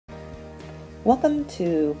Welcome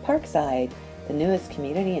to Parkside, the newest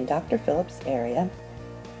community in Dr. Phillips area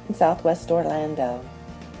in southwest Orlando.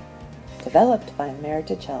 Developed by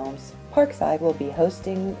Meritage Homes, Parkside will be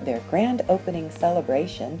hosting their grand opening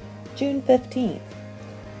celebration June 15th.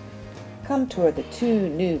 Come tour the two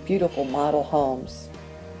new beautiful model homes.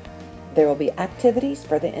 There will be activities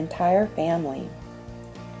for the entire family.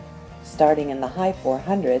 Starting in the high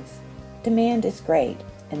 400s, demand is great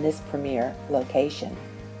in this premier location.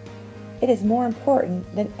 It is more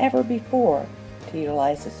important than ever before to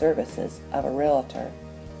utilize the services of a realtor.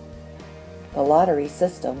 The lottery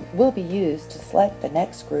system will be used to select the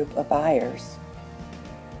next group of buyers.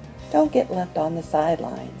 Don't get left on the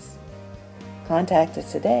sidelines. Contact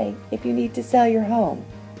us today if you need to sell your home.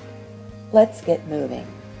 Let's get moving.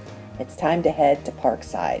 It's time to head to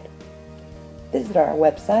Parkside. Visit our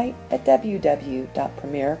website at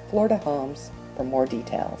www.premierfloridahomes for more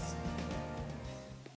details.